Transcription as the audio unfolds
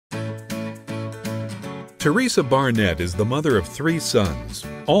Teresa Barnett is the mother of 3 sons,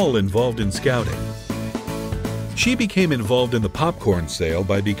 all involved in scouting. She became involved in the popcorn sale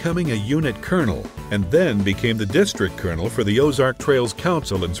by becoming a unit colonel and then became the district colonel for the Ozark Trails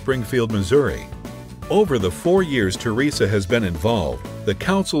Council in Springfield, Missouri. Over the 4 years Teresa has been involved, the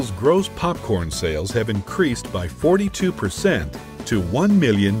council's gross popcorn sales have increased by 42% to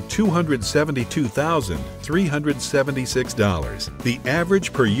 $1,272,376. The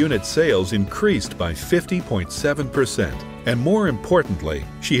average per unit sales increased by 50.7%. And more importantly,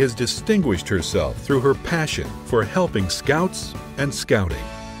 she has distinguished herself through her passion for helping scouts and scouting.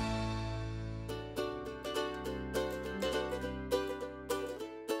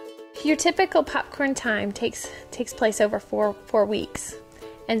 Your typical popcorn time takes place over four weeks.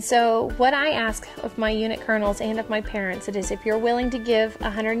 And so what I ask of my unit colonels and of my parents, it is if you're willing to give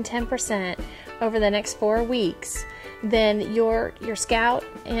 110% over the next 4 weeks, then your scout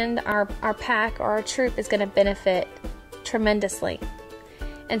and our pack or our troop is going to benefit tremendously.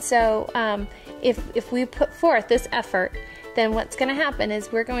 And so if we put forth this effort, then what's going to happen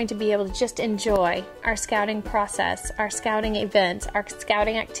is we're going to be able to just enjoy our scouting process, our scouting events, our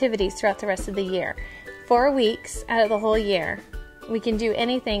scouting activities throughout the rest of the year. 4 weeks out of the whole year. We can do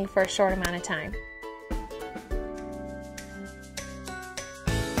anything for a short amount of time.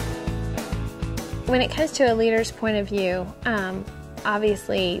 When it comes to a leader's point of view,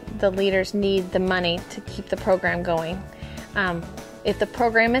 obviously the leaders need the money to keep the program going. If the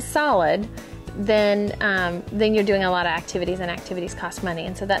program is solid, then you're doing a lot of activities, and activities cost money,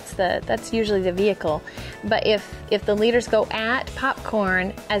 and so that's usually the vehicle. But if the leaders go at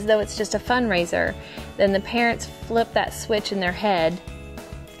popcorn as though it's just a fundraiser, then the parents flip that switch in their head,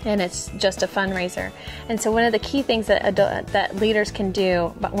 and it's just a fundraiser. And so one of the key things that leaders can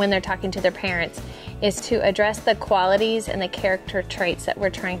do when they're talking to their parents is to address the qualities and the character traits that we're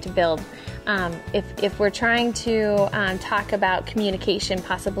trying to build. If we're trying to talk about communication,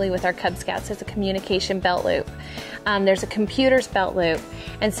 possibly with our Cub Scouts, there's a communication belt loop. There's a computers belt loop.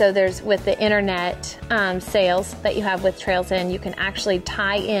 And so there's with the internet sales that you have with Trails In, you can actually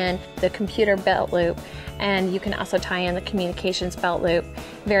tie in the computer belt loop, and you can also tie in the communications belt loop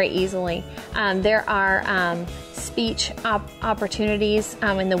very easily. There are speech opportunities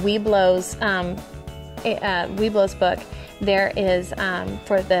in the Weeblo's book. There is,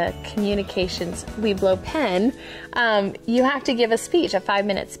 for the communications Weeblo pen, you have to give a speech, a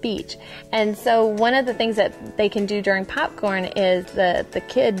 5-minute speech. And so one of the things that they can do during popcorn is the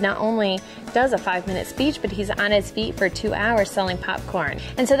kid not only does a 5-minute speech, but he's on his feet for 2 hours selling popcorn.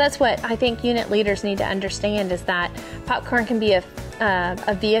 And so that's what I think unit leaders need to understand, is that popcorn can be a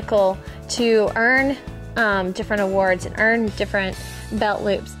vehicle to earn different awards and earn different belt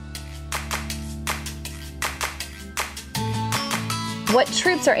loops. What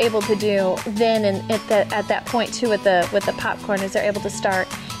troops are able to do then, and at that point too, with the popcorn, is they're able to start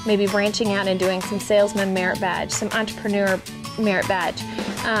maybe branching out and doing some salesman merit badge, some entrepreneur merit badge.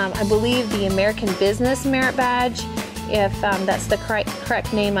 I believe the American Business Merit Badge, if that's the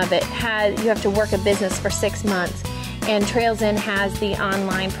correct name of it, you have to work a business for 6 months, and Trails In has the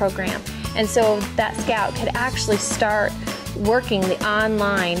online program. And so that scout could actually start working the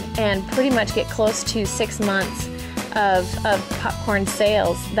online and pretty much get close to 6 months of popcorn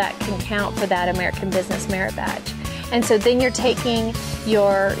sales that can count for that American Business Merit Badge. And so then you're taking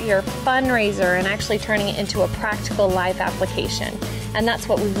your fundraiser and actually turning it into a practical life application. And that's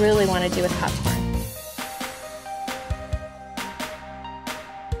what we really want to do with popcorn.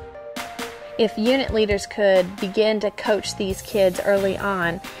 If unit leaders could begin to coach these kids early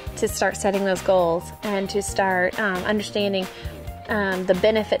on to start setting those goals and to start understanding the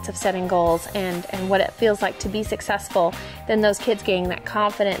benefits of setting goals and what it feels like to be successful, then those kids gain that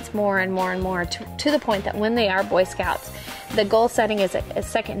confidence more and more and more to the point that when they are Boy Scouts, the goal setting is a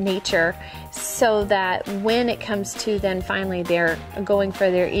second nature, so that when it comes to then finally they're going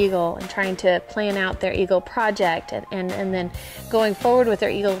for their Eagle and trying to plan out their Eagle project and then going forward with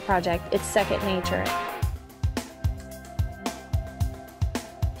their Eagle project, it's second nature.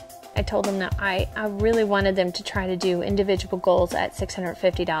 I told them that I really wanted them to try to do individual goals at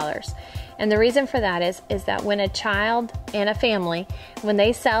 $650. And the reason for that is that when a child and a family, when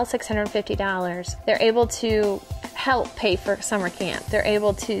they sell $650, they're able to help pay for summer camp. They're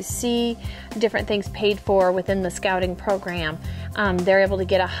able to see different things paid for within the scouting program. They're able to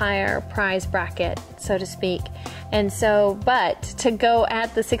get a higher prize bracket, so to speak. And so, but to go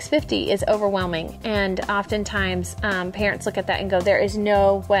at the $650 is overwhelming. And oftentimes parents look at that and go, there is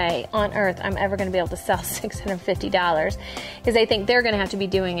no way on earth I'm ever going to be able to sell $650, because they think they're going to have to be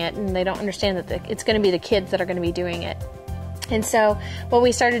doing it, and they don't understand that it's going to be the kids that are going to be doing it. And so what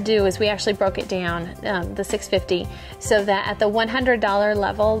we started to do is we actually broke it down, the $650, so that at the $100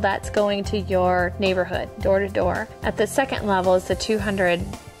 level, that's going to your neighborhood, door to door. At the second level is the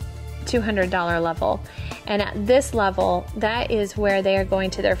 $200 level. And at this level, that is where they are going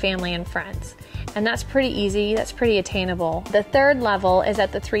to their family and friends. And that's pretty easy, that's pretty attainable. The third level is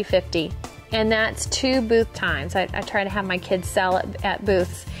at the $350. And that's 2 booth times. I try to have my kids sell at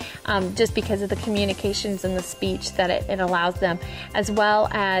booths just because of the communications and the speech that it allows them, as well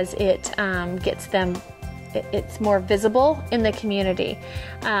as it gets them, it's more visible in the community.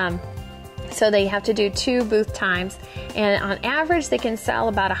 So they have to do 2 booth times, and on average they can sell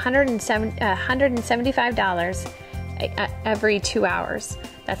about $175 every 2 hours.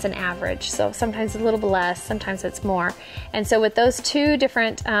 That's an average. So sometimes a little bit less, sometimes it's more. And so with those 2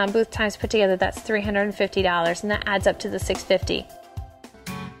 different booth times put together, that's $350, and that adds up to the $650.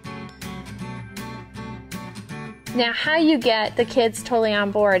 Now, how you get the kids totally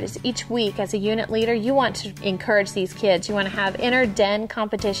on board is each week as a unit leader, you want to encourage these kids. You want to have inner den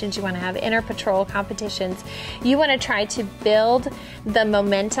competitions. You want to have inner patrol competitions. You want to try to build the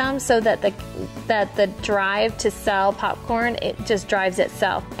momentum so that the drive to sell popcorn, it just drives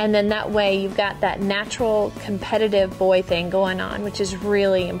itself. And then that way you've got that natural competitive boy thing going on, which is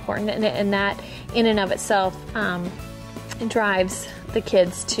really important. And that in and of itself drives the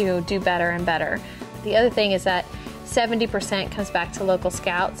kids to do better and better. The other thing is that 70% comes back to local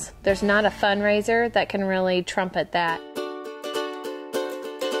scouts. There's not a fundraiser that can really trumpet that.